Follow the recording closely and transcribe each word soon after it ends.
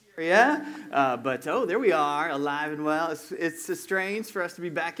Yeah, but there we are, alive and well. It's strange for us to be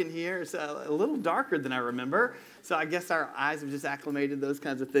back in here. It's a little darker than I remember, so I guess our eyes have just acclimated, those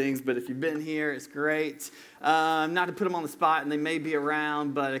kinds of things. But if you've been here, it's great. Not to put them on the spot, and they may be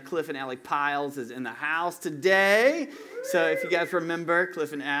around, but Cliff and Allie Piles is in the house today. So if you guys remember,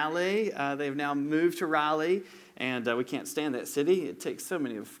 Cliff and Allie, they've now moved to Raleigh. And we can't stand that city. It takes so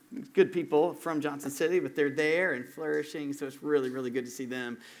many of good people from Johnson City, but they're there and flourishing, so it's really, really good to see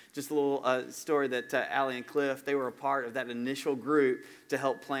them. Just a little story that Allie and Cliff, they were a part of that initial group to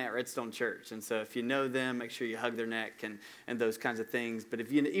help plant Redstone Church. And so if you know them, make sure you hug their neck and those kinds of things. But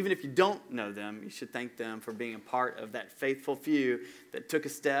even if you don't know them, you should thank them for being a part of that faithful few that took a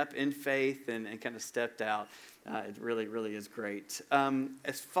step in faith and kind of stepped out. It really, really is great.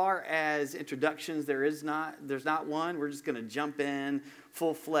 As far as introductions, there's not one. We're just going to jump in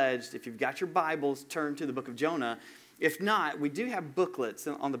full-fledged. If you've got your Bibles, turn to the book of Jonah. If not, we do have booklets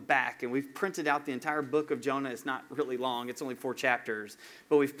on the back, and we've printed out the entire book of Jonah. It's not really long. It's only 4 chapters.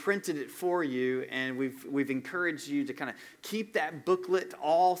 But we've printed it for you, and we've encouraged you to kind of keep that booklet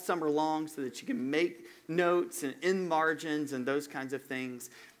all summer long so that you can make notes and in margins and those kinds of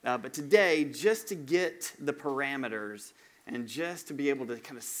things. But today, just to get the parameters and just to be able to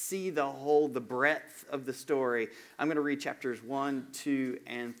kind of see the breadth of the story, I'm going to read chapters 1, 2,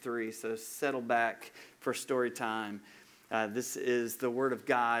 and 3. So settle back for story time. This is the word of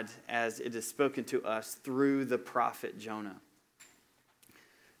God as it is spoken to us through the prophet Jonah.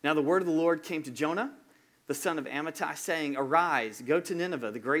 Now the word of the Lord came to Jonah, the son of Amittai, saying, "Arise, go to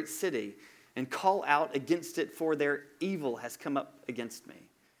Nineveh, the great city, and call out against it, for their evil has come up against me."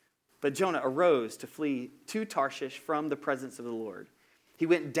 But Jonah arose to flee to Tarshish from the presence of the Lord. He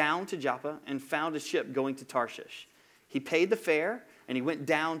went down to Joppa and found a ship going to Tarshish. He paid the fare, and he went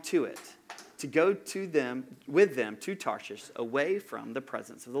down to it to go with them to Tarshish, away from the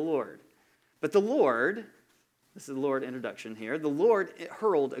presence of the Lord. But the Lord, this is the Lord introduction here, the Lord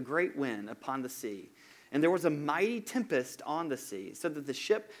hurled a great wind upon the sea, and there was a mighty tempest on the sea, so that the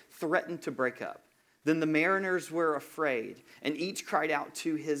ship threatened to break up. Then the mariners were afraid, and each cried out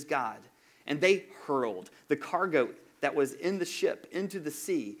to his God. And they hurled the cargo that was in the ship into the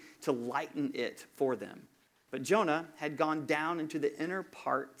sea to lighten it for them. But Jonah had gone down into the inner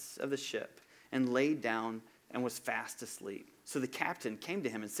parts of the ship and laid down and was fast asleep. So the captain came to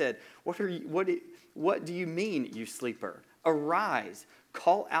him and said, What do you mean, you sleeper? Arise,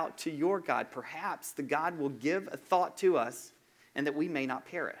 call out to your God. Perhaps the God will give a thought to us, and that we may not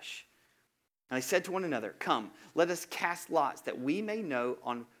perish. And they said to one another, "Come, let us cast lots, that we may know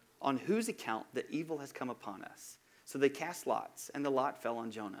on whose account the evil has come upon us." So they cast lots, and the lot fell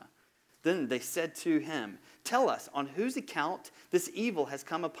on Jonah. Then they said to him, "Tell us, on whose account this evil has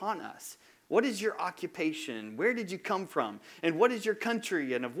come upon us? What is your occupation? Where did you come from? And what is your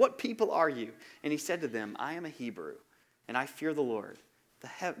country? And of what people are you?" And he said to them, "I am a Hebrew, and I fear the Lord,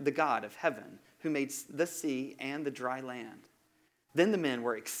 the God of heaven, who made the sea and the dry land." Then the men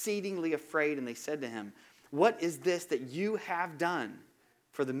were exceedingly afraid, and they said to him, "What is this that you have done?"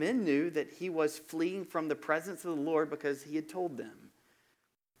 For the men knew that he was fleeing from the presence of the Lord, because he had told them.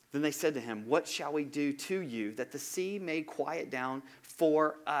 Then they said to him, "What shall we do to you, that the sea may quiet down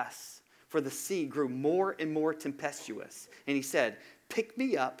for us?" For the sea grew more and more tempestuous. And he said, "Pick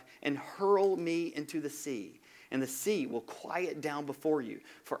me up and hurl me into the sea, and the sea will quiet down before you.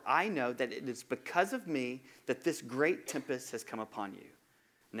 For I know that it is because of me that this great tempest has come upon you."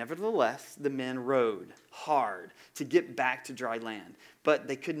 Nevertheless, the men rowed hard to get back to dry land, but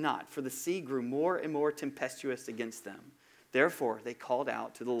they could not, for the sea grew more and more tempestuous against them. Therefore they called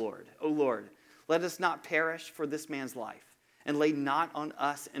out to the Lord, "O Lord, let us not perish for this man's life, and lay not on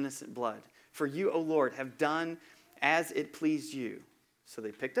us innocent blood. For you, O Lord, have done as it pleased you." So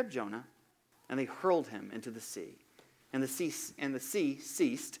they picked up Jonah, and they hurled him into the sea. And the sea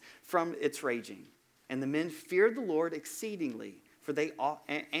ceased from its raging. And the men feared the Lord exceedingly, for they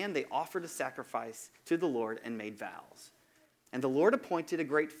offered a sacrifice to the Lord and made vows. And the Lord appointed a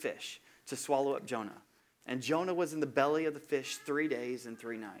great fish to swallow up Jonah. And Jonah was in the belly of the fish 3 days and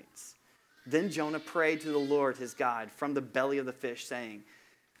 3 nights. Then Jonah prayed to the Lord his God from the belly of the fish, saying,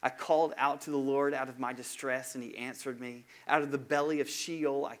 "I called out to the Lord out of my distress, and he answered me. Out of the belly of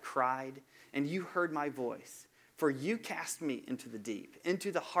Sheol I cried, and you heard my voice. For you cast me into the deep,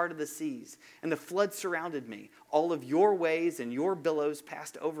 into the heart of the seas, and the flood surrounded me. All of your waves and your billows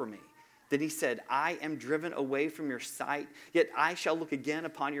passed over me." Then he said, "I am driven away from your sight, yet I shall look again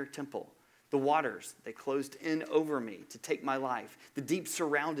upon your temple. The waters, they closed in over me to take my life. The deep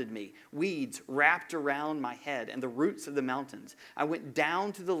surrounded me. Weeds wrapped around my head, and the roots of the mountains. I went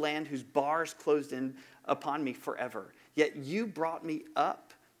down to the land whose bars closed in upon me forever. Yet you brought me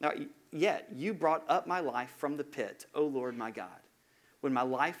up Now, yet you brought up my life from the pit, O Lord my God. When my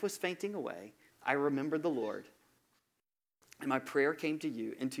life was fainting away, I remembered the Lord, and my prayer came to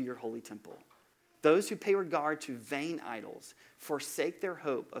you into your holy temple. Those who pay regard to vain idols forsake their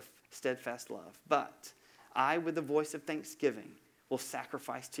hope of steadfast love. But I, with the voice of thanksgiving, will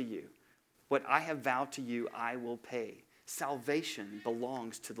sacrifice to you. What I have vowed to you, I will pay. Salvation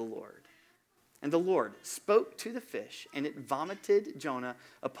belongs to the Lord. And the Lord spoke to the fish, and it vomited Jonah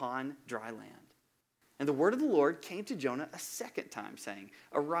upon dry land. And the word of the Lord came to Jonah a second time, saying,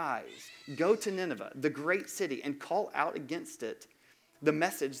 Arise, go to Nineveh, the great city, and call out against it the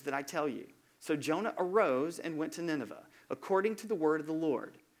message that I tell you. So Jonah arose and went to Nineveh, according to the word of the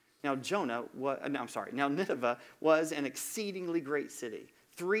Lord. Now Nineveh was an exceedingly great city,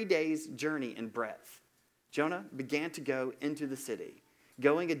 3 days' journey in breadth. Jonah began to go into the city,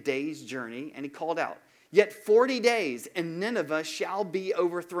 going a day's journey, and he called out, Yet 40 days, and Nineveh shall be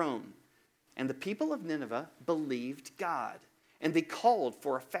overthrown. And the people of Nineveh believed God, and they called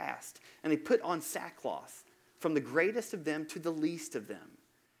for a fast, and they put on sackcloth, from the greatest of them to the least of them.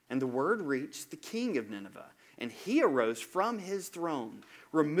 And the word reached the king of Nineveh, and he arose from his throne,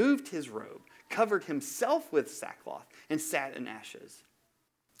 removed his robe, covered himself with sackcloth, and sat in ashes.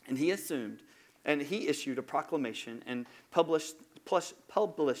 And he issued a proclamation and published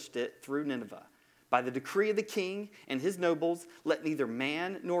it through Nineveh. By the decree of the king and his nobles, let neither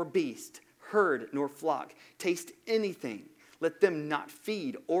man nor beast, herd nor flock taste anything. Let them not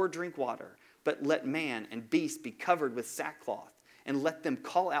feed or drink water, but let man and beast be covered with sackcloth, and let them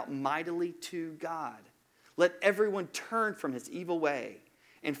call out mightily to God. Let everyone turn from his evil way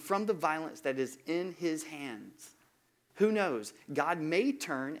and from the violence that is in his hands. Who knows? God may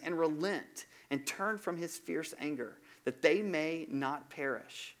turn and relent and turn from his fierce anger, that they may not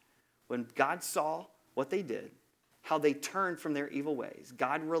perish. When God saw what they did, how they turned from their evil ways,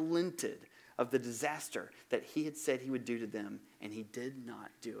 God relented of the disaster that he had said he would do to them, and he did not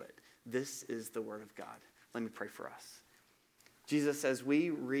do it. This is the word of God. Let me pray for us. Jesus, as we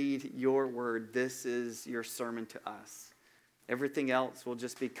read your word, this is your sermon to us. Everything else will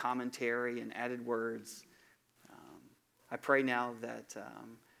just be commentary and added words. I pray now that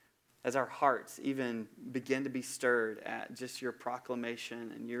as our hearts even begin to be stirred at just your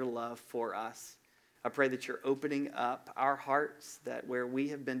proclamation and your love for us, I pray that you're opening up our hearts, that where we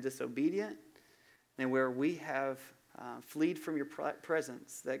have been disobedient and where we have fleed from your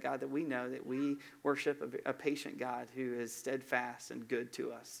presence, that God, that we know that we worship a patient God who is steadfast and good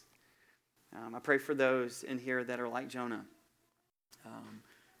to us. I pray for those in here that are like Jonah,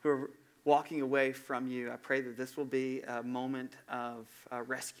 who are walking away from you. I pray that this will be a moment of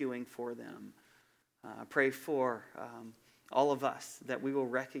rescuing for them. I pray for all of us that we will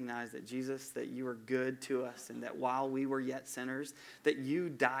recognize that Jesus, that you are good to us, and that while we were yet sinners, that you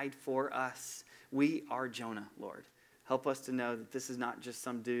died for us. We are Jonah, Lord. Help us to know that this is not just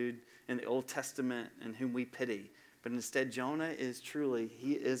some dude in the Old Testament in whom we pity, but instead Jonah is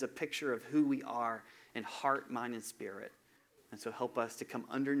he is a picture of who we are in heart, mind, and spirit. And so help us to come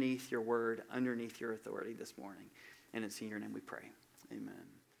underneath your word, underneath your authority this morning. And it's in your name we pray. Amen.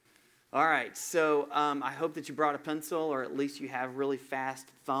 All right, so I hope that you brought a pencil, or at least you have really fast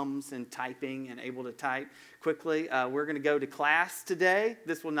thumbs and typing and able to type quickly. We're going to go to class today.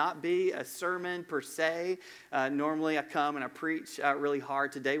 This will not be a sermon per se. Normally I come and I preach really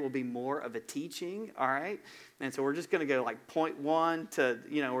hard. Today will be more of a teaching, all right? And so we're just going to go like point one to,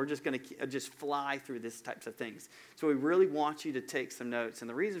 we're just going to just fly through these types of things. So we really want you to take some notes. And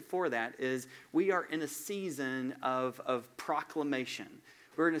the reason for that is we are in a season of proclamation.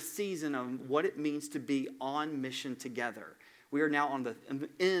 We're in a season of what it means to be on mission together. We are now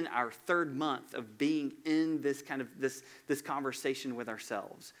in our third month of being in this kind of this conversation with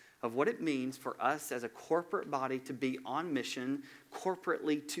ourselves of what it means for us as a corporate body to be on mission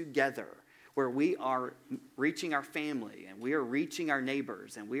corporately together, where we are reaching our family and we are reaching our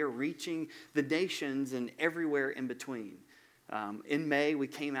neighbors and we are reaching the nations and everywhere in between. In May, we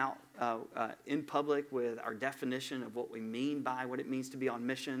came out in public with our definition of what we mean by what it means to be on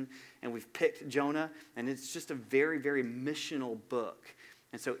mission. And we've picked Jonah, and it's just a very, very missional book.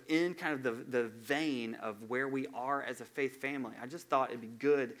 And so in kind of the vein of where we are as a faith family, I just thought it'd be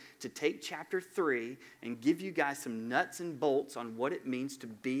good to take chapter 3 and give you guys some nuts and bolts on what it means to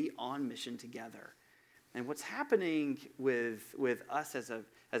be on mission together. And what's happening with us as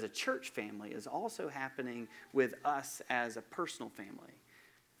a church family is also happening with us as a personal family.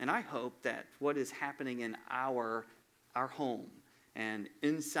 And I hope that what is happening in our home and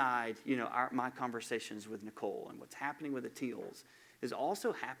inside, my conversations with Nicole and what's happening with the Teals is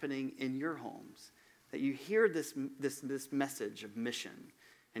also happening in your homes. That you hear this message of mission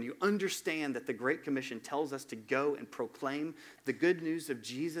and you understand that the Great Commission tells us to go and proclaim the good news of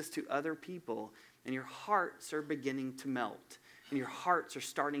Jesus to other people, and your hearts are beginning to melt, and your hearts are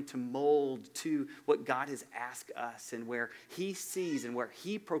starting to mold to what God has asked us, and where he sees and where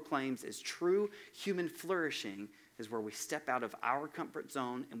he proclaims is true human flourishing is where we step out of our comfort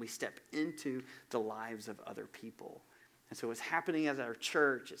zone and we step into the lives of other people. And so what's happening as our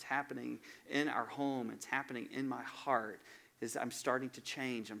church, it's happening in our home, it's happening in my heart, is I'm starting to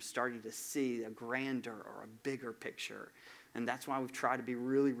change. I'm starting to see a grander or a bigger picture. And that's why we've tried to be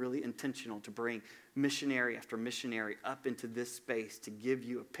really, really intentional to bring missionary after missionary up into this space to give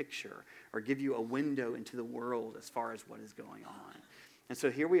you a picture or give you a window into the world as far as what is going on. And so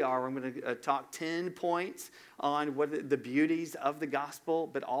here we are. I'm going to talk 10 points on what the beauties of the gospel,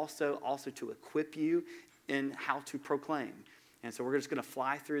 but also to equip you in how to proclaim. And so we're just going to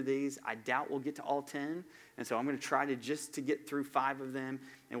fly through these. I doubt we'll get to all 10. And so I'm going to try to get through 5 of them,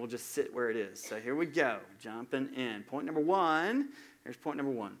 and we'll just sit where it is. So here we go, jumping in. Point number 1. Here's point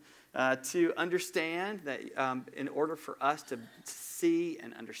number 1. To understand that in order for us to see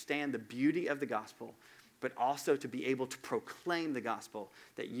and understand the beauty of the gospel, but also to be able to proclaim the gospel,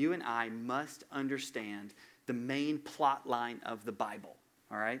 that you and I must understand the main plot line of the Bible.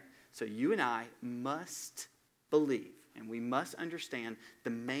 All right? So you and I must believe, and we must understand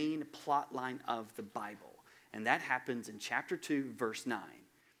the main plot line of the Bible. And that happens in chapter 2, verse 9.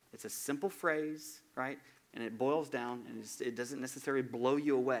 It's a simple phrase, right? And it boils down, and it doesn't necessarily blow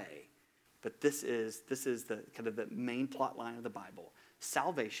you away. But this is the kind of the main plot line of the Bible.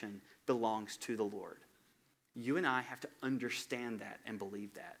 Salvation belongs to the Lord. You and I have to understand that and believe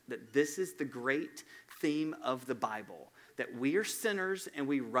that this is the great theme of the Bible, that we are sinners and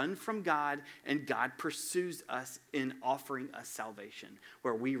we run from God, and God pursues us in offering us salvation.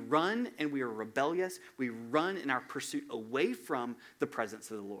 Where we run and we are rebellious, we run in our pursuit away from the presence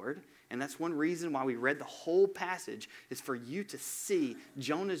of the Lord. And that's one reason why we read the whole passage, is for you to see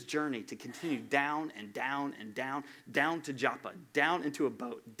Jonah's journey to continue down and down and down to Joppa, down into a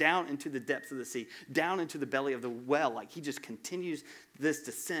boat, down into the depths of the sea, down into the belly of the well. Like he just continues this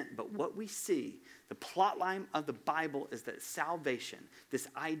descent. But what we see, the plot line of the Bible, is that salvation, this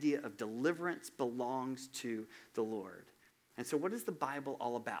idea of deliverance, belongs to the Lord. And so what is the Bible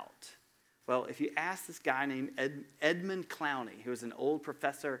all about? Well, if you ask this guy named Edmund Clowney, who was an old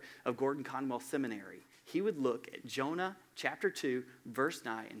professor of Gordon Conwell Seminary, he would look at Jonah chapter 2, verse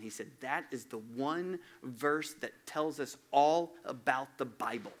 9, and he said, that is the one verse that tells us all about the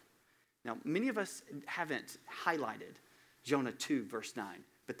Bible. Now, many of us haven't highlighted Jonah 2, verse 9,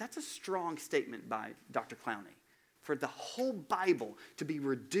 but that's a strong statement by Dr. Clowney. For the whole Bible to be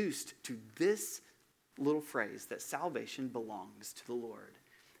reduced to this little phrase, that salvation belongs to the Lord.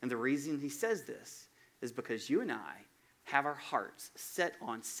 And the reason he says this is because you and I have our hearts set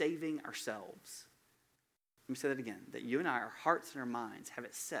on saving ourselves. Let me say that again. That you and I, our hearts and our minds have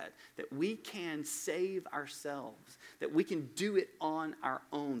it set that we can save ourselves, that we can do it on our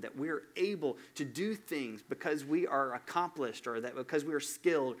own, that we're able to do things because we are accomplished, or that because we are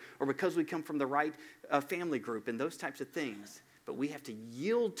skilled, or because we come from the right family group and those types of things. But we have to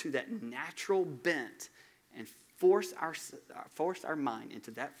yield to that natural bent and force our mind into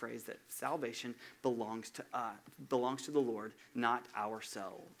that phrase that salvation belongs to the Lord, not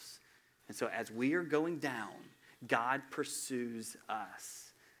ourselves. And so as we are going down, God pursues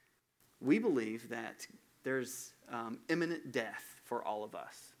us. We believe that there's imminent death for all of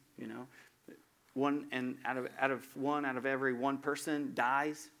us. You know, out of every one person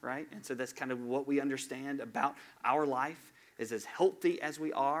dies, right? And so that's kind of what we understand about our life, is as healthy as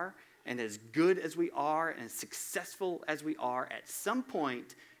we are, and as good as we are, and as successful as we are, at some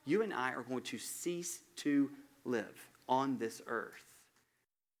point, you and I are going to cease to live on this earth.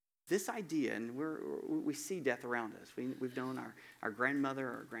 This idea, and we see death around us. We've known our grandmother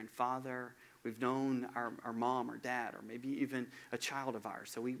or grandfather. We've known our mom or dad, or maybe even a child of ours.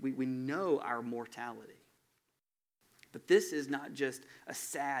 So we know our mortality. But this is not just a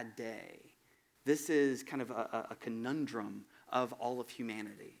sad day. This is kind of a conundrum of all of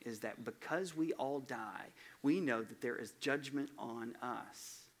humanity, is that because we all die, we know that there is judgment on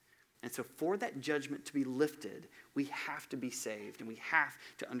us. And so for that judgment to be lifted, we have to be saved, and we have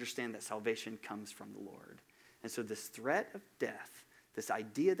to understand that salvation comes from the Lord. And so this threat of death, this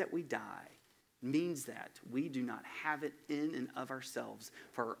idea that we die, means that we do not have it in and of ourselves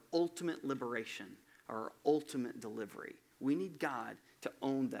for our ultimate liberation, our ultimate delivery. We need God to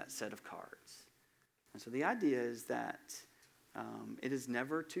own that set of cards. And so the idea is that it is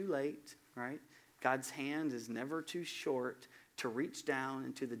never too late, right? God's hand is never too short to reach down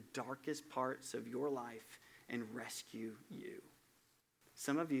into the darkest parts of your life and rescue you.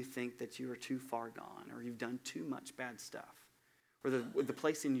 Some of you think that you are too far gone, or you've done too much bad stuff. Or the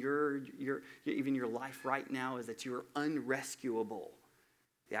place in even your life right now is that you are unrescuable.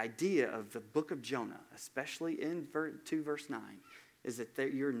 The idea of the book of Jonah, especially in 2 verse 9, is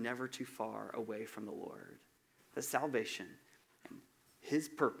that you're never too far away from the Lord. That salvation and his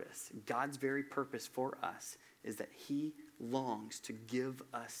purpose, God's very purpose for us, is that he longs to give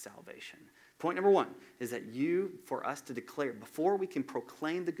us salvation. Point number 1 is that for us to declare, before we can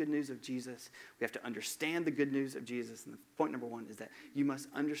proclaim the good news of Jesus, we have to understand the good news of Jesus. And point number 1 is that you must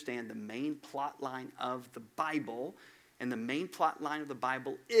understand the main plot line of the Bible. And the main plot line of the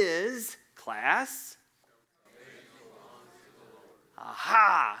Bible is, class,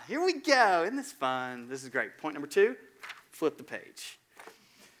 aha, here we go. Isn't this fun? This is great. Point number 2, flip the page.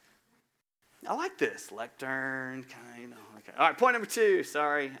 I like this lectern, kind of. Okay. All right, point number 2.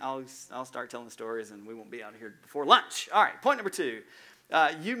 Sorry, I'll start telling the stories and we won't be out of here before lunch. All right, point number 2.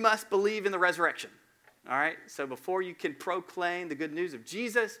 You must believe in the resurrection. All right, so before you can proclaim the good news of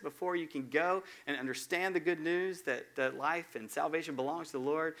Jesus, before you can go and understand the good news that life and salvation belongs to the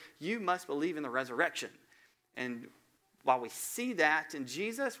Lord, you must believe in the resurrection. And while we see that in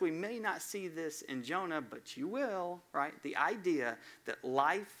Jesus, we may not see this in Jonah, but you will, right? The idea that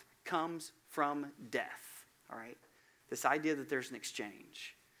life comes from death, all right? This idea that there's an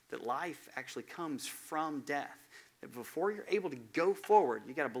exchange, that life actually comes from death. That before you're able to go forward,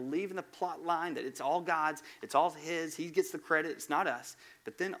 you got to believe in the plot line that it's all God's, it's all his, he gets the credit, it's not us.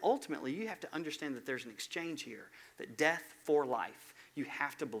 But then ultimately you have to understand that there's an exchange here, that death for life. You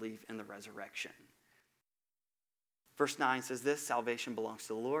have to believe in the resurrection. Verse 9 says this, salvation belongs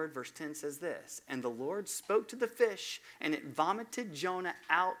to the Lord. Verse 10 says this, and the Lord spoke to the fish, and it vomited Jonah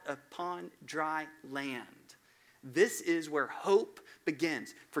out upon dry land. This is where hope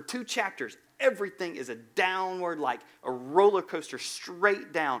begins. For 2 chapters, everything is a downward, like a roller coaster,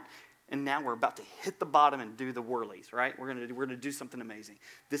 straight down. And now we're about to hit the bottom and do the whirlies, right? We're gonna do something amazing.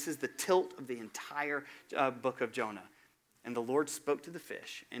 This is the tilt of the entire book of Jonah. And the Lord spoke to the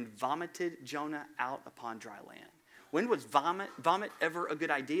fish and vomited Jonah out upon dry land. When was vomit ever a good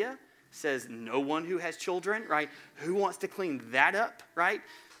idea? Says no one who has children, right? Who wants to clean that up, right?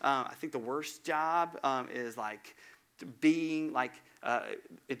 I think the worst job is like being like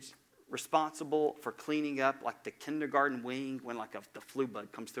it's responsible for cleaning up like the kindergarten wing when like the flu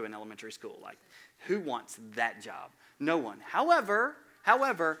bug comes through an elementary school. Like who wants that job? No one. However,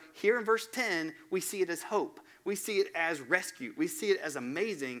 here in verse 10, we see it as hope. We see it as rescue. We see it as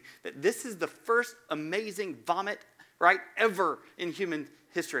amazing that this is the first amazing vomit, right, ever in human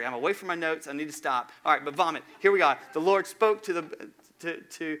history. I'm away from my notes. I need to stop. All right, but vomit. Here we go. The Lord spoke to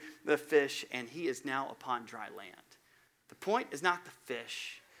the fish, and he is now upon dry land. The point is not the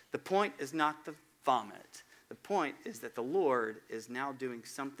fish. The point is not the vomit. The point is that the Lord is now doing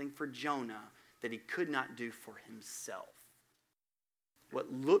something for Jonah that he could not do for himself.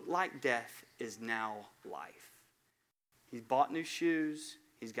 What looked like death is now life. He's bought new shoes,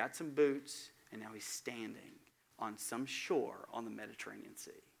 he's got some boots, and now he's standing on some shore on the Mediterranean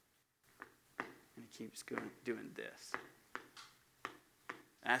Sea. And he keeps doing this.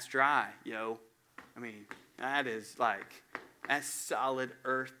 That's dry, yo. I mean, that's solid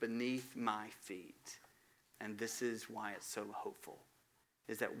earth beneath my feet. And this is why it's so hopeful,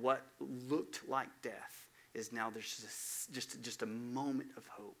 is that what looked like death is now there's just a moment of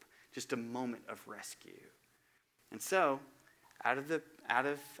hope, just a moment of rescue. And so, out of the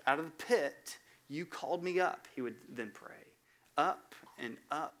pit, you called me up, he would then pray. Up and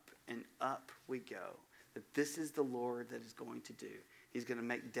up and up we go. That this is the Lord that is going to do. He's going to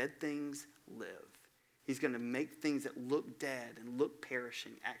make dead things live. He's going to make things that look dead and look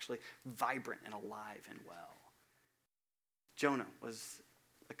perishing actually vibrant and alive and well. Jonah was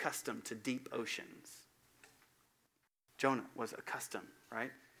accustomed to deep oceans. Jonah was accustomed,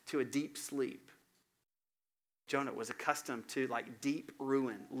 right, to a deep sleep. Jonah was accustomed to like deep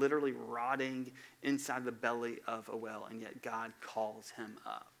ruin, literally rotting inside the belly of a whale, and yet God calls him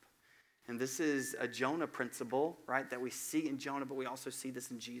up. And this is a Jonah principle, right, that we see in Jonah, but we also see this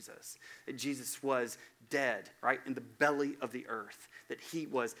in Jesus. That Jesus was dead, right, in the belly of the earth. That he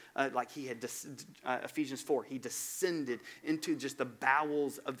was, Ephesians 4, he descended into just the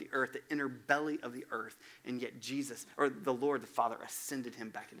bowels of the earth, the inner belly of the earth. And yet Jesus, or the Lord, the Father, ascended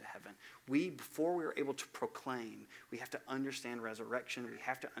him back into heaven. Before we are able to proclaim, we have to understand resurrection. We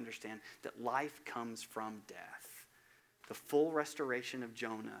have to understand that life comes from death. The full restoration of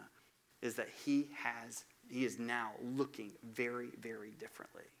Jonah is that he is now looking very, very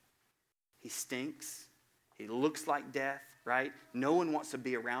differently. He stinks. He looks like death, right? No one wants to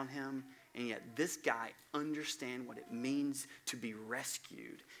be around him. And yet this guy understands what it means to be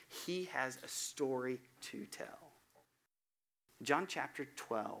rescued. He has a story to tell. John chapter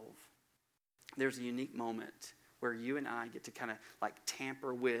 12, there's a unique moment where you and I get to kind of like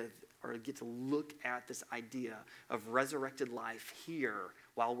tamper with or get to look at this idea of resurrected life here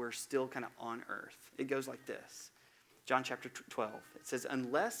while we're still kind of on earth. It goes like this. John chapter 12, it says,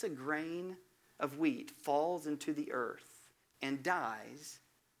 unless a grain of wheat falls into the earth and dies,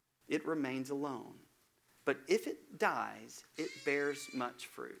 it remains alone. But if it dies, it bears much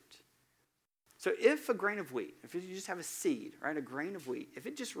fruit. So if a grain of wheat, if you just have a seed, right, a grain of wheat, if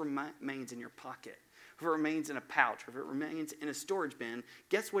it just remains in your pocket, if it remains in a pouch, or if it remains in a storage bin,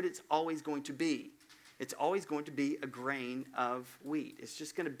 guess what it's always going to be? It's always going to be a grain of wheat. It's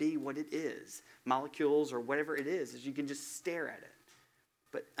just going to be what it is. Molecules or whatever it is you can just stare at it.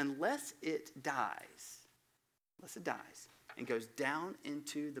 But unless it dies and goes down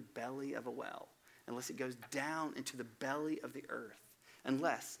into the belly of a well, unless it goes down into the belly of the earth,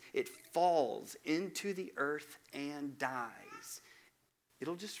 unless it falls into the earth and dies,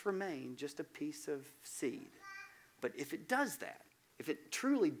 it'll just remain just a piece of seed. But if it does that, if it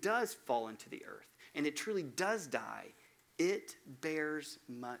truly does fall into the earth and it truly does die, it bears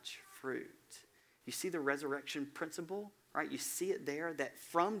much fruit. You see the resurrection principle, right? You see it there, that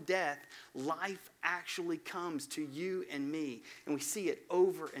from death, life actually comes to you and me. And we see it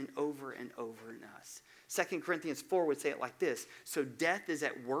over and over and over in us. 2 Corinthians 4 would say it like this. So death is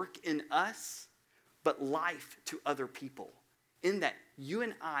at work in us, but life to other people. In that you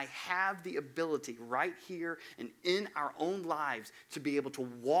and I have the ability right here and in our own lives to be able to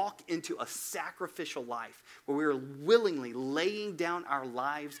walk into a sacrificial life where we are willingly laying down our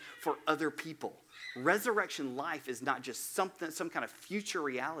lives for other people. Resurrection life is not just some kind of future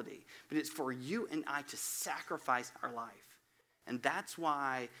reality, but it's for you and I to sacrifice our life. And that's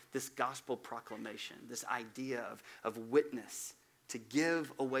why this gospel proclamation, this idea of witness, to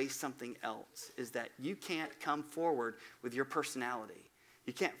give away something else, is that you can't come forward with your personality.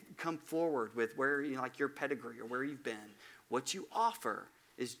 You can't come forward with where like your pedigree or where you've been. What you offer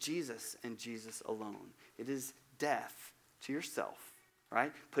is Jesus and Jesus alone. It is death to yourself,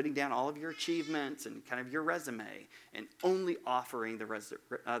 right? Putting down all of your achievements and kind of your resume and only offering the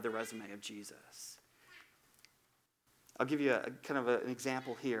resume of Jesus. I'll give you an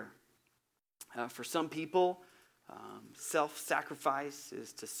example here. For some people, self-sacrifice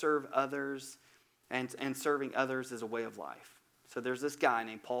is to serve others, and serving others is a way of life. So there's this guy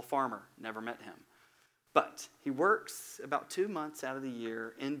named Paul Farmer. Never met him. But he works about 2 months out of the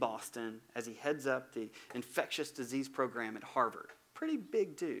year in Boston as he heads up the infectious disease program at Harvard. Pretty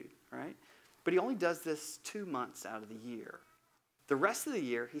big dude, right? But he only does this 2 months out of the year. The rest of the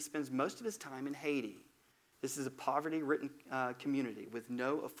year, he spends most of his time in Haiti. This is a poverty-ridden community with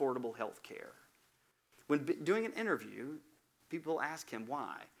no affordable health care. When doing an interview, people ask him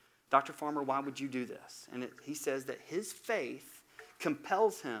why. Dr. Farmer, why would you do this? And he says that his faith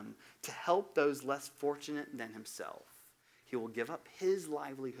compels him to help those less fortunate than himself. He will give up his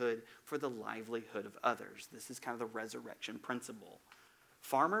livelihood for the livelihood of others. This is kind of the resurrection principle.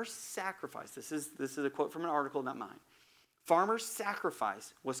 Farmer's sacrifice, this is a quote from an article, not mine. Farmer's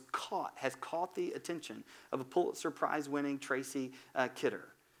sacrifice has caught the attention of a Pulitzer Prize-winning Tracy Kidder,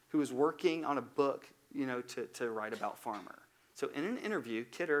 who was working on a book, to write about Farmer. So in an interview,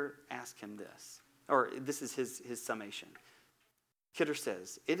 Kidder asked him this, or this is his summation. Kidder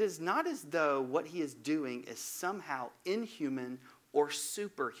says, "It is not as though what he is doing is somehow inhuman or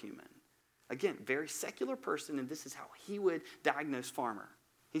superhuman." Again, very secular person, and this is how he would diagnose Farmer.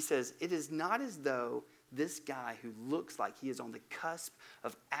 He says, "It is not as though this guy who looks like he is on the cusp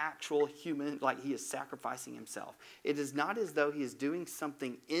of actual human, like he is sacrificing himself. It is not as though he is doing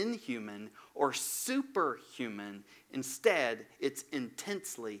something inhuman or superhuman. Instead, it's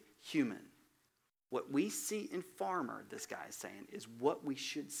intensely human." What we see in Farmer, this guy is saying, is what we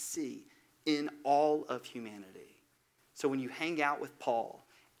should see in all of humanity. So when you hang out with Paul,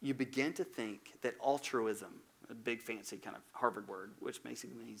 you begin to think that altruism, a big fancy kind of Harvard word, which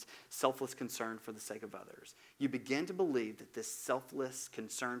basically means selfless concern for the sake of others. You begin to believe that this selfless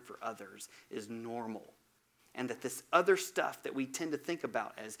concern for others is normal. And that this other stuff that we tend to think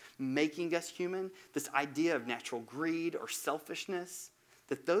about as making us human, this idea of natural greed or selfishness,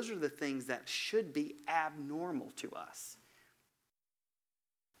 that those are the things that should be abnormal to us.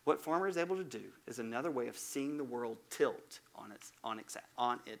 What Farmer is able to do is another way of seeing the world tilt on its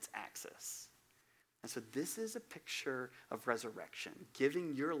axis. And so this is a picture of resurrection,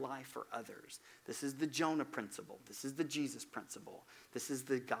 giving your life for others. This is the Jonah principle. This is the Jesus principle. This is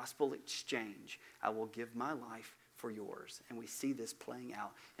the gospel exchange. I will give my life for yours. And we see this playing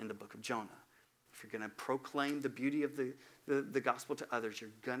out in the book of Jonah. If you're going to proclaim the beauty of the gospel to others, you're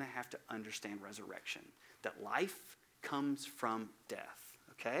going to have to understand resurrection. That life comes from death,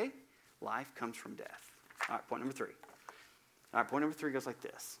 okay? Life comes from death. All right, point number 3. All right, point number 3 goes like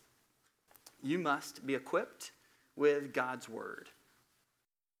this. You must be equipped with God's word.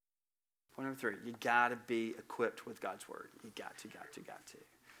 Point number 3, you got to be equipped with God's word. You got to.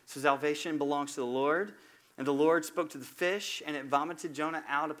 So salvation belongs to the Lord. And the Lord spoke to the fish, and it vomited Jonah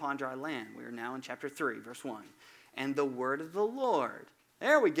out upon dry land. We are now in chapter 3, verse 1. And the word of the Lord,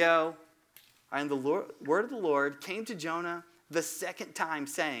 there we go. And the word of the Lord came to Jonah the second time,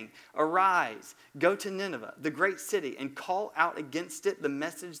 saying, arise, go to Nineveh, the great city, and call out against it the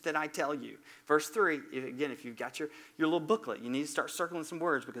message that I tell you. Verse 3, again, if you've got your little booklet, you need to start circling some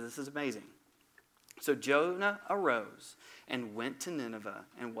words because this is amazing. So Jonah arose and went to Nineveh.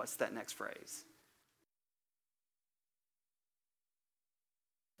 And what's that next phrase?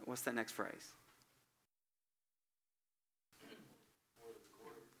 What's that next phrase?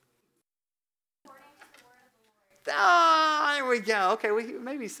 Ah, there we go. Okay,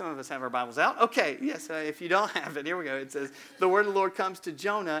 maybe some of us have our Bibles out. Okay, yes, if you don't have it, here we go. It says, the word of the Lord comes to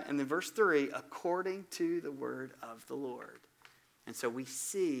Jonah, and then verse 3, according to the word of the Lord. And so we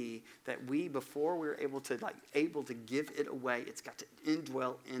see that before we're able to give it away, it's got to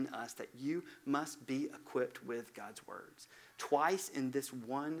indwell in us, that you must be equipped with God's words. Twice in this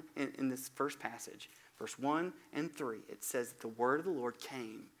first passage, verse 1 and 3, it says that the word of the Lord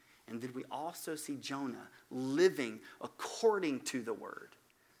came. And then we also see Jonah living according to the word.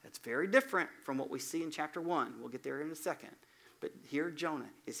 That's very different from what we see in chapter 1. We'll get there in a second. But here Jonah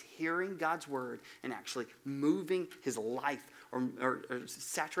is hearing God's word and actually moving his life or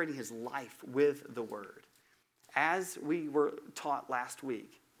saturating his life with the word. As we were taught last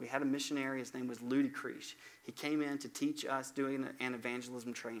week, we had a missionary. His name was Ludi Krish. He came in to teach us doing an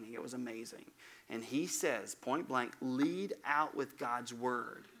evangelism training. It was amazing. And he says, point blank, lead out with God's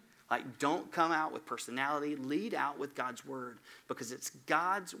word. Like, don't come out with personality. Lead out with God's word, because it's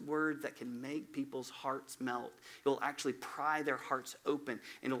God's word that can make people's hearts melt. It will actually pry their hearts open,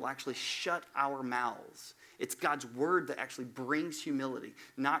 and it will actually shut our mouths. It's God's word that actually brings humility,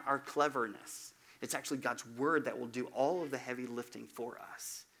 not our cleverness. It's actually God's word that will do all of the heavy lifting for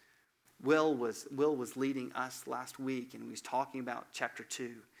us. Will was leading us last week, and he was talking about chapter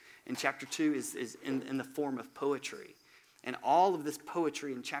 2. And chapter 2 is in the form of poetry. And all of this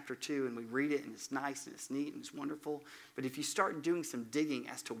poetry in chapter 2, and we read it, and it's nice, and it's neat, and it's wonderful. But if you start doing some digging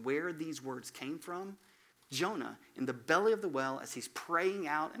as to where these words came from, Jonah, in the belly of the well, as he's praying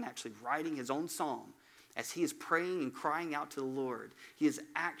out and actually writing his own psalm, as he is praying and crying out to the Lord, he is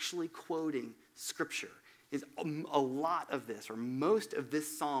actually quoting Scripture. A lot of this, or most of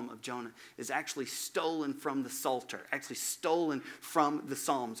this psalm of Jonah, is actually stolen from the Psalter, actually stolen from the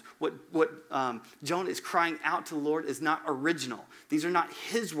Psalms. What Jonah is crying out to the Lord is not original. These are not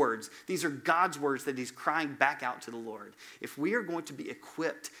his words. These are God's words that he's crying back out to the Lord. If we are going to be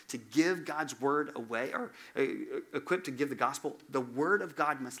equipped to give God's word away, or equipped to give the gospel, the word of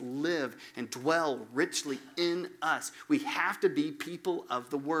God must live and dwell richly in us. We have to be people of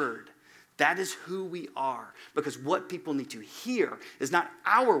the word. That is who we are, because what people need to hear is not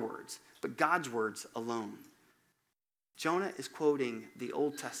our words, but God's words alone. Jonah is quoting the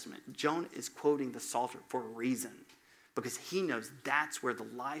Old Testament. Jonah is quoting the Psalter for a reason, because he knows that's where the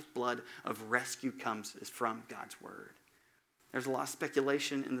lifeblood of rescue comes, is from God's word. There's a lot of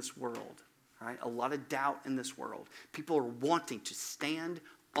speculation in this world, right? A lot of doubt in this world. People are wanting to stand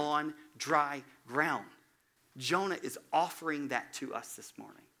on dry ground. Jonah is offering that to us this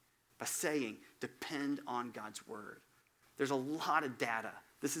morning by saying, depend on God's word. There's a lot of data.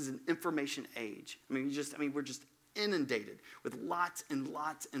 This is an information age. We're just inundated with lots and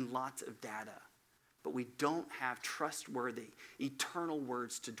lots and lots of data. But we don't have trustworthy, eternal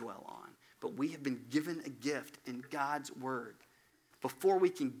words to dwell on. But we have been given a gift in God's word. Before we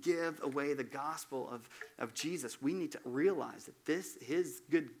can give away the gospel of Jesus, we need to realize that his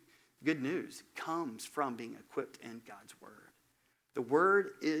good news comes from being equipped in God's word. The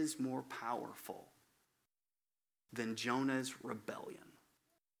word is more powerful than Jonah's rebellion.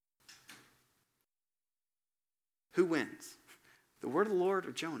 Who wins? The word of the Lord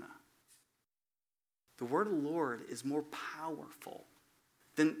or Jonah? The word of the Lord is more powerful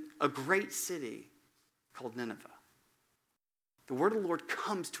than a great city called Nineveh. The word of the Lord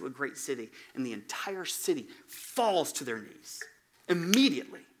comes to a great city, and the entire city falls to their knees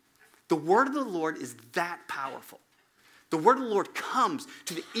immediately. The word of the Lord is that powerful. The word of the Lord comes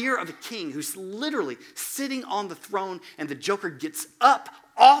to the ear of a king who's literally sitting on the throne, and the joker gets up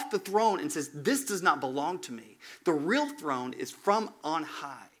off the throne and says, this does not belong to me. The real throne is from on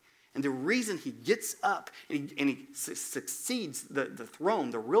high. And the reason he gets up and he succeeds the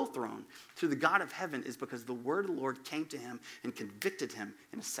throne, the real throne, to the God of heaven is because the word of the Lord came to him and convicted him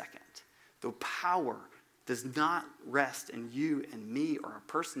in a second. The power does not rest in you and me or our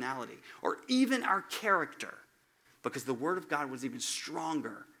personality or even our character, because the word of God was even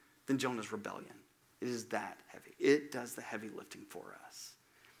stronger than Jonah's rebellion. It is that heavy. It does the heavy lifting for us.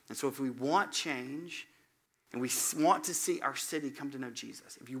 And so if we want change, and we want to see our city come to know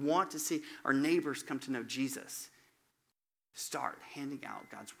Jesus, if you want to see our neighbors come to know Jesus, start handing out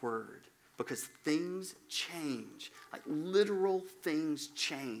God's word, because things change. Like literal things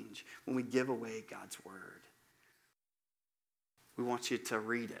change when we give away God's word. We want you to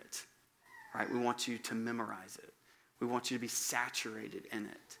read it, right? We want you to memorize it. We want you to be saturated in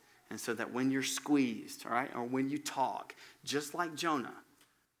it. And so that when you're squeezed, all right, or when you talk, just like Jonah,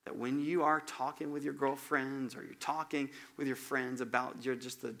 that when you are talking with your girlfriends or you're talking with your friends about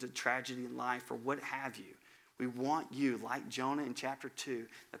just the tragedy in life or what have you, we want you, like Jonah in chapter 2,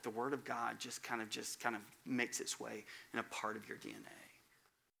 that the word of God just kind of makes its way in a part of your DNA.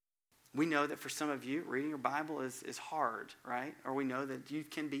 We know that for some of you, reading your Bible is hard, right? Or we know that you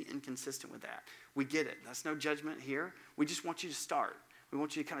can be inconsistent with that. We get it. That's no judgment here. We just want you to start. We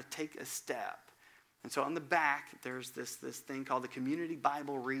want you to kind of take a step. And so on the back, there's this thing called the Community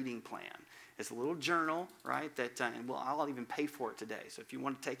Bible Reading Plan. It's a little journal, right? That and I'll even pay for it today. So if you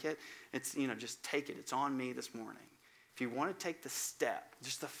want to take it, it's just take it. It's on me this morning. If you want to take the step,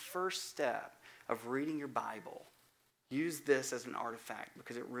 just the first step of reading your Bible, use this as an artifact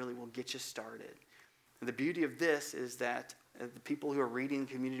because it really will get you started. And the beauty of this is that the people who are reading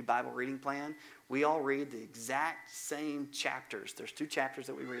the Community Bible Reading Plan, we all read the exact same chapters. There's 2 chapters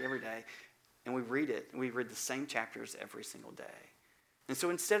that we read every day. And we read it, and we read the same chapters every single day. And so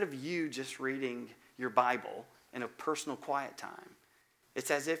instead of you just reading your Bible in a personal quiet time,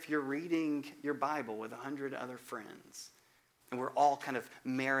 it's as if you're reading your Bible with 100 other friends. And we're all kind of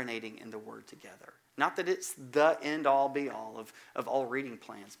marinating in the Word together. Not that it's the end-all, be-all of all reading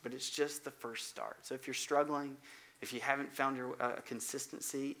plans, but it's just the first start. So if you're struggling, if you haven't found your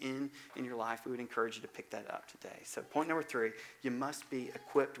consistency in your life, we would encourage you to pick that up today. So point number 3, you must be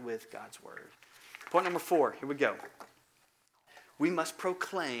equipped with God's word. Point number 4, here we go. We must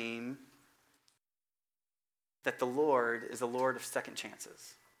proclaim that the Lord is a Lord of second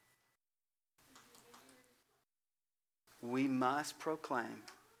chances. We must proclaim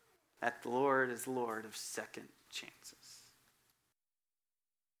that the Lord is Lord of second chances.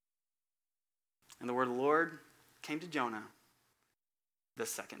 And the word of the Lord came to Jonah the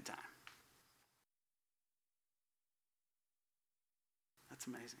second time. That's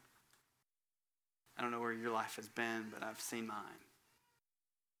amazing. I don't know where your life has been, but I've seen mine.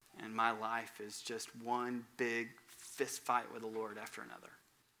 And my life is just one big fist fight with the Lord after another.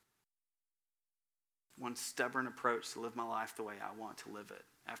 One stubborn approach to live my life the way I want to live it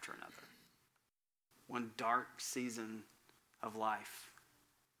after another. One dark season of life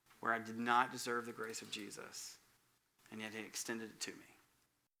where I did not deserve the grace of Jesus, and yet he extended it to me.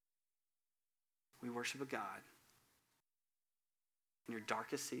 We worship a God in your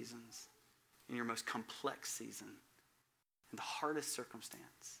darkest seasons, in your most complex season, in the hardest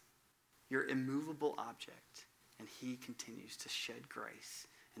circumstance, your immovable object, and he continues to shed grace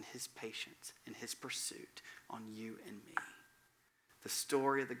and his patience and his pursuit on you and me. The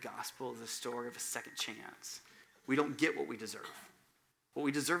story of the gospel is the story of a second chance. We don't get what we deserve. What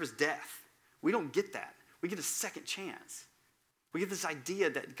we deserve is death. We don't get that. We get a second chance. We get this idea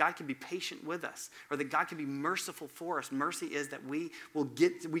that God can be patient with us, or that God can be merciful for us. Mercy is that we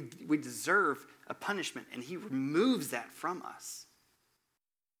deserve a punishment, and he removes that from us.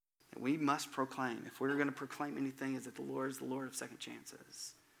 And we must proclaim, if we're going to proclaim anything, is that the Lord is the Lord of second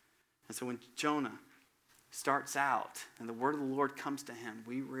chances. And so when Jonah starts out and the word of the Lord comes to him,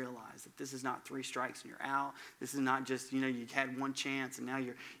 we realize that this is not 3 strikes and you're out. This is not just, you had one chance and now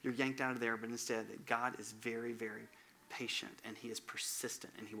you're yanked out of there, but instead that God is very, very patient and he is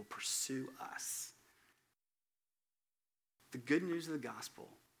persistent and he will pursue us. The good news of the gospel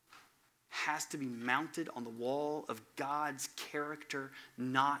has to be mounted on the wall of God's character,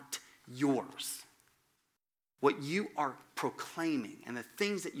 not yours. What you are proclaiming and the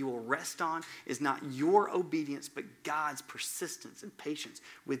things that you will rest on is not your obedience, but God's persistence and patience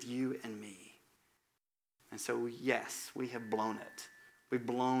with you and me. And so, yes, we have blown it. We've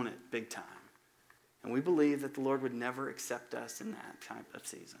blown it big time. And we believe that the Lord would never accept us in that type of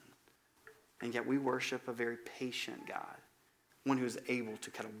season. And yet we worship a very patient God one who is able to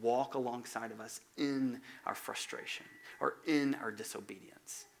kind of walk alongside of us in our frustration or in our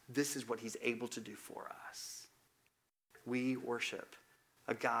disobedience. This is what he's able to do for us. We worship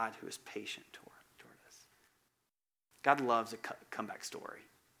a God who is patient toward us. God loves a comeback story,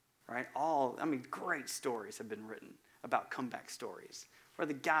 right? Great stories have been written about comeback stories where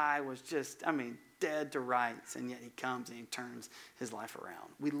the guy was just, dead to rights, and yet he comes and he turns his life around.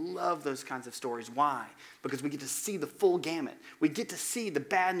 We love those kinds of stories. Why? Because we get to see the full gamut. We get to see the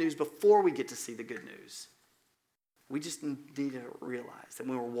bad news before we get to see the good news. We just need to realize that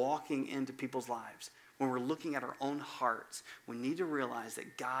when we're walking into people's lives, when we're looking at our own hearts, we need to realize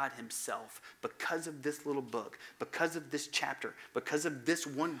that God himself, because of this little book, because of this chapter, because of this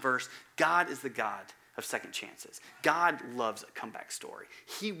one verse, God is the God of second chances. God loves a comeback story.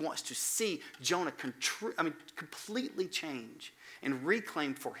 He wants to see Jonah completely change and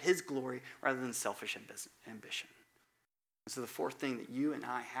reclaimed for his glory rather than selfish ambition. So the fourth thing that you and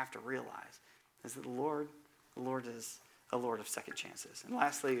I have to realize is that the Lord is a Lord of second chances. And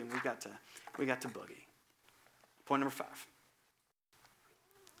lastly, we got to boogie. Point number 5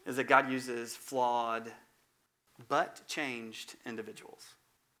 is that God uses flawed but changed individuals.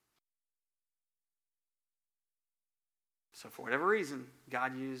 So for whatever reason,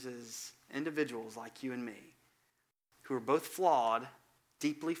 God uses individuals like you and me who are both flawed,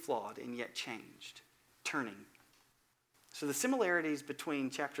 deeply flawed, and yet changed, turning. So the similarities between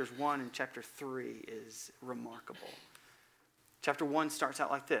chapters 1 and chapter 3 is remarkable. Chapter 1 starts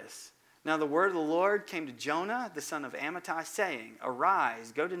out like this. Now the word of the Lord came to Jonah, the son of Amittai, saying,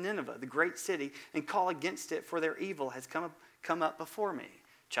 Arise, go to Nineveh, the great city, and call against it, for their evil has come up before me.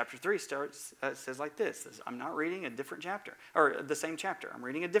 Chapter 3 says like this. I'm not reading a different chapter, or the same chapter. I'm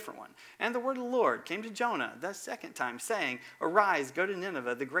reading a different one. And the word of the Lord came to Jonah the second time, saying, Arise, go to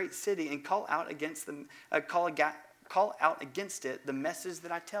Nineveh, the great city, and call out against it the message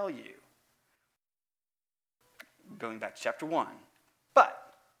that I tell you. Going back to chapter 1. But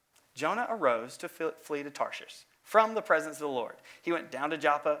Jonah arose to flee to Tarshish from the presence of the Lord. He went down to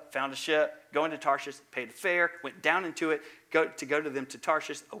Joppa, found a ship, going to Tarshish, paid a fare, went down into it, go to them to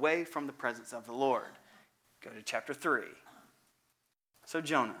Tarshish, away from the presence of the Lord. Go to chapter 3. So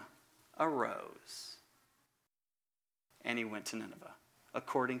Jonah arose, and he went to Nineveh,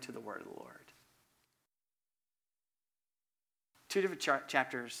 according to the word of the Lord. 2 different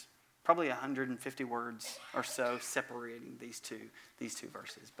chapters, probably 150 words or so separating these two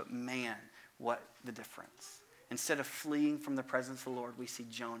verses. But man, what the difference. Instead of fleeing from the presence of the Lord, we see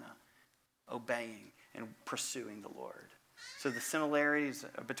Jonah obeying and pursuing the Lord. So the similarities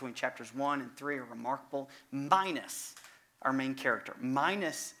between chapters 1 and 3 are remarkable, minus our main character,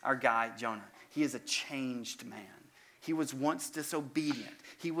 minus our guy, Jonah. He is a changed man. He was once disobedient.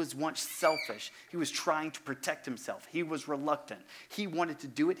 He was once selfish. He was trying to protect himself. He was reluctant. He wanted to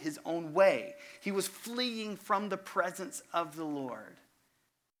do it his own way. He was fleeing from the presence of the Lord.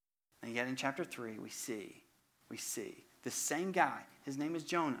 And yet in chapter 3, we see the same guy. His name is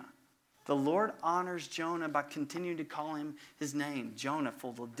Jonah. The Lord honors Jonah by continuing to call him his name, Jonah,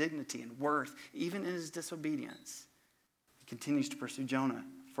 full of dignity and worth, even in his disobedience. He continues to pursue Jonah,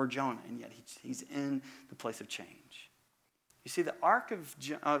 and yet he's in the place of change. You see, the arc of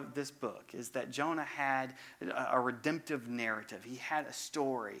this book is that Jonah had a redemptive narrative. He had a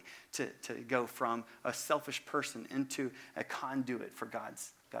story to go from a selfish person into a conduit for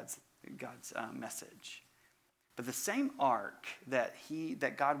God's message. But the same arc that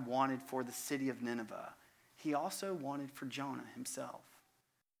God wanted for the city of Nineveh, he also wanted for Jonah himself.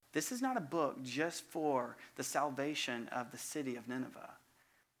 This is not a book just for the salvation of the city of Nineveh.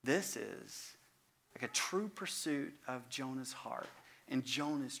 This is like a true pursuit of Jonah's heart and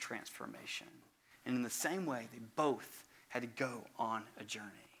Jonah's transformation. And in the same way, they both had to go on a journey.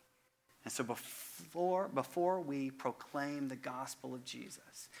 And so before we proclaim the gospel of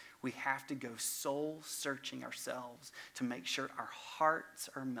Jesus, we have to go soul-searching ourselves to make sure our hearts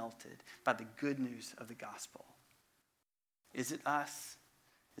are melted by the good news of the gospel. Is it us?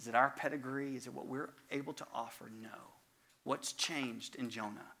 Is it our pedigree? Is it what we're able to offer? No. What's changed in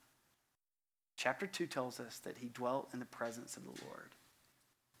Jonah? Chapter 2 tells us that he dwelt in the presence of the Lord.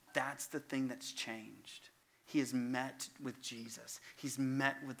 That's the thing that's changed. He has met with Jesus. He's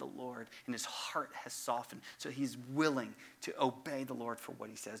met with the Lord, and his heart has softened. So he's willing to obey the Lord for what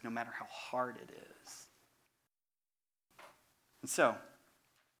he says, no matter how hard it is. And so,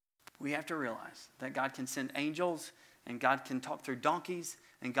 we have to realize that God can send angels, and God can talk through donkeys,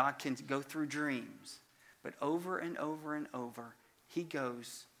 and God can go through dreams. But over and over and over, he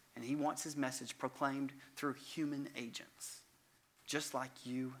goes, and he wants his message proclaimed through human agents, just like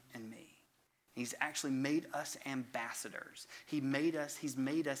you and me. He's actually made us ambassadors. He's made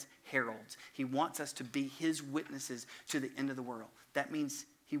us heralds. He wants us to be his witnesses to the end of the world. That means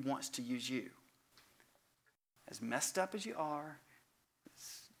he wants to use you. As messed up as you are,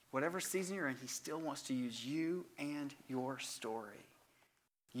 whatever season you're in, he still wants to use you and your story.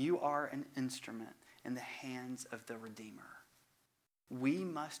 You are an instrument in the hands of the Redeemer. We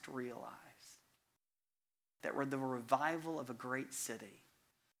must realize that the revival of a great city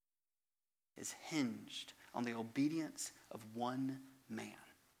is hinged on the obedience of one man.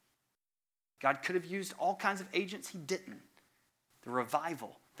 God could have used all kinds of agents. He didn't. The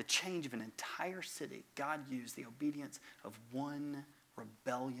revival, the change of an entire city, God used the obedience of one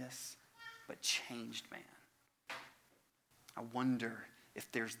rebellious but changed man. I wonder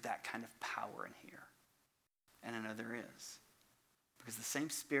if there's that kind of power in here. And I know there is. Because the same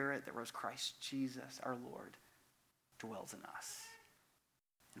Spirit that rose Christ Jesus, our Lord, dwells in us.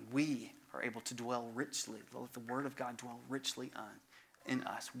 And we are able to dwell richly, let the Word of God dwell richly in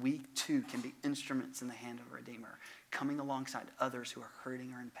us. We too can be instruments in the hand of a Redeemer, coming alongside others who are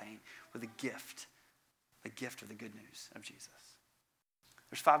hurting or in pain with a gift of the good news of Jesus.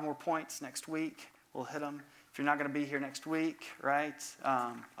 There's 5 more points next week. We'll hit them. If you're not going to be here next week, right,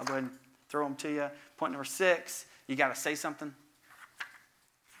 I'll go ahead and throw them to you. Point number 6, you got to say something.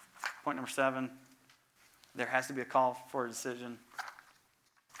 Point number 7, there has to be a call for a decision.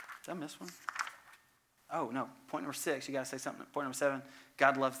 Did I miss one? Oh, no. Point number 6, you got to say something. Point number 7,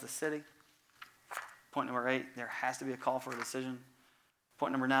 God loves the city. Point number 8, there has to be a call for a decision.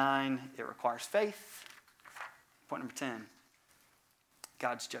 Point number 9, it requires faith. Point number 10,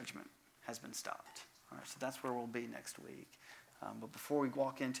 God's judgment has been stopped. All right, so that's where we'll be next week. But before we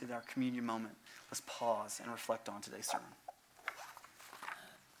walk into our communion moment, let's pause and reflect on today's sermon.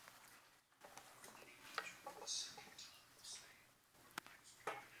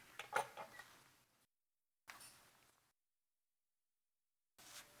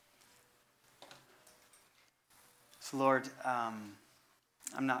 So Lord, I'm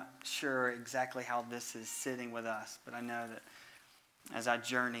not sure exactly how this is sitting with us, but I know that as I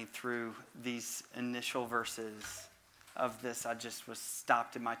journeyed through these initial verses of this, I just was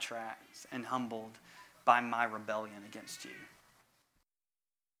stopped in my tracks and humbled by my rebellion against you.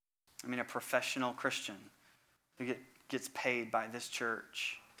 I mean, a professional Christian who gets paid by this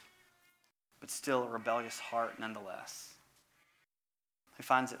church, but still a rebellious heart nonetheless. Who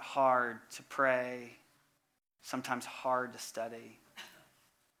finds it hard to pray, sometimes hard to study,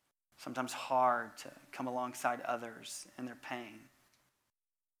 sometimes hard to come alongside others in their pain.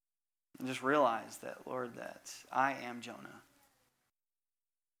 And just realize that, Lord, that I am Jonah.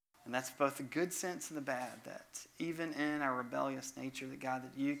 And that's both the good sense and the bad, that even in our rebellious nature, that God,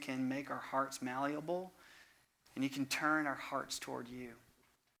 that you can make our hearts malleable and you can turn our hearts toward you.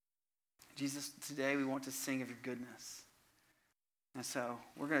 Jesus, today we want to sing of your goodness. And so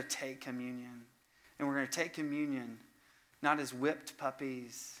we're going to take communion. And we're going to take communion not as whipped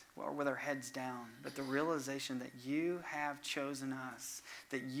puppies or with our heads down, but the realization that you have chosen us,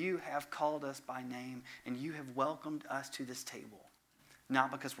 that you have called us by name, and you have welcomed us to this table.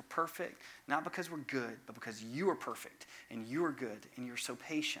 Not because we're perfect, not because we're good, but because you are perfect, and you are good, and you're so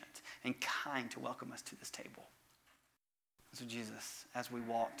patient and kind to welcome us to this table. So Jesus, as we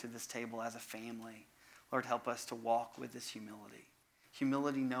walk to this table as a family, Lord, help us to walk with this humility.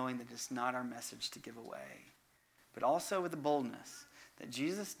 Humility knowing that it's not our message to give away, but also with the boldness that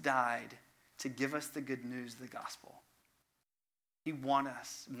Jesus died to give us the good news of the gospel. He wanted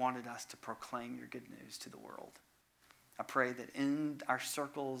us to proclaim your good news to the world. I pray that in our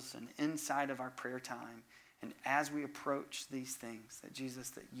circles and inside of our prayer time, and as we approach these things, that Jesus,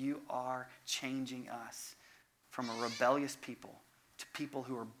 that you are changing us from a rebellious people to people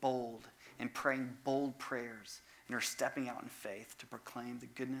who are bold and praying bold prayers and are stepping out in faith to proclaim the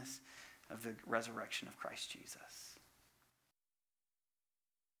goodness of the resurrection of Christ Jesus.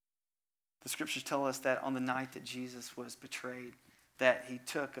 The scriptures tell us that on the night that Jesus was betrayed, that he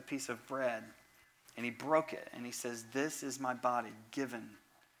took a piece of bread and he broke it and he says, "This is my body given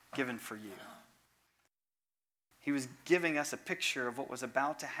for you." He was giving us a picture of what was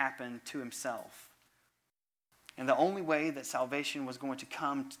about to happen to himself. And the only way that salvation was going to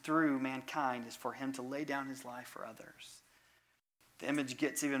come through mankind is for him to lay down his life for others. The image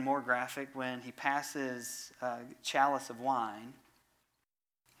gets even more graphic when he passes a chalice of wine.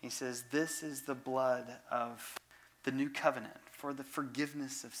 He says, "This is the blood of the new covenant for the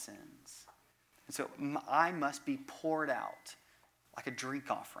forgiveness of sins." And so I must be poured out like a drink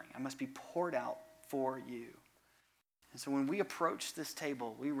offering. I must be poured out for you. And so when we approach this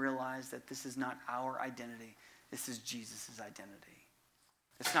table, we realize that this is not our identity. This is Jesus' identity.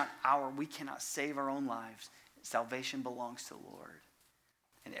 We cannot save our own lives. Salvation belongs to the Lord.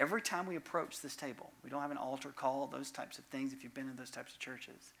 And every time we approach this table, we don't have an altar call, those types of things, if you've been in those types of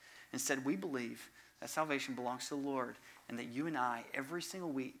churches. Instead, we believe that salvation belongs to the Lord and that you and I, every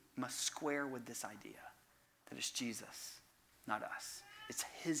single week, must square with this idea that it's Jesus, not us. It's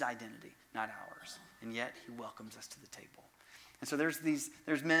his identity, not ours. And yet, he welcomes us to the table. And so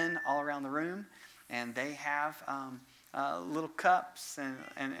there's men all around the room, and they have little cups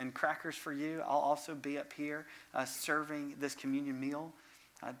and crackers for you. I'll also be up here serving this communion meal.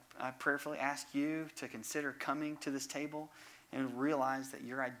 I prayerfully ask you to consider coming to this table and realize that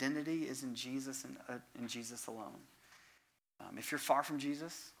your identity is in Jesus and in Jesus alone. If you're far from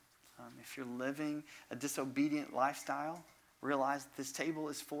Jesus, if you're living a disobedient lifestyle, realize that this table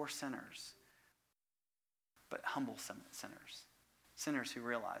is for sinners, but humble sinners. Sinners who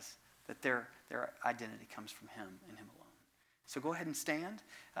realize that their identity comes from him and him alone. So go ahead and stand.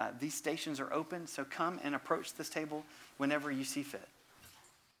 These stations are open, so come and approach this table whenever you see fit.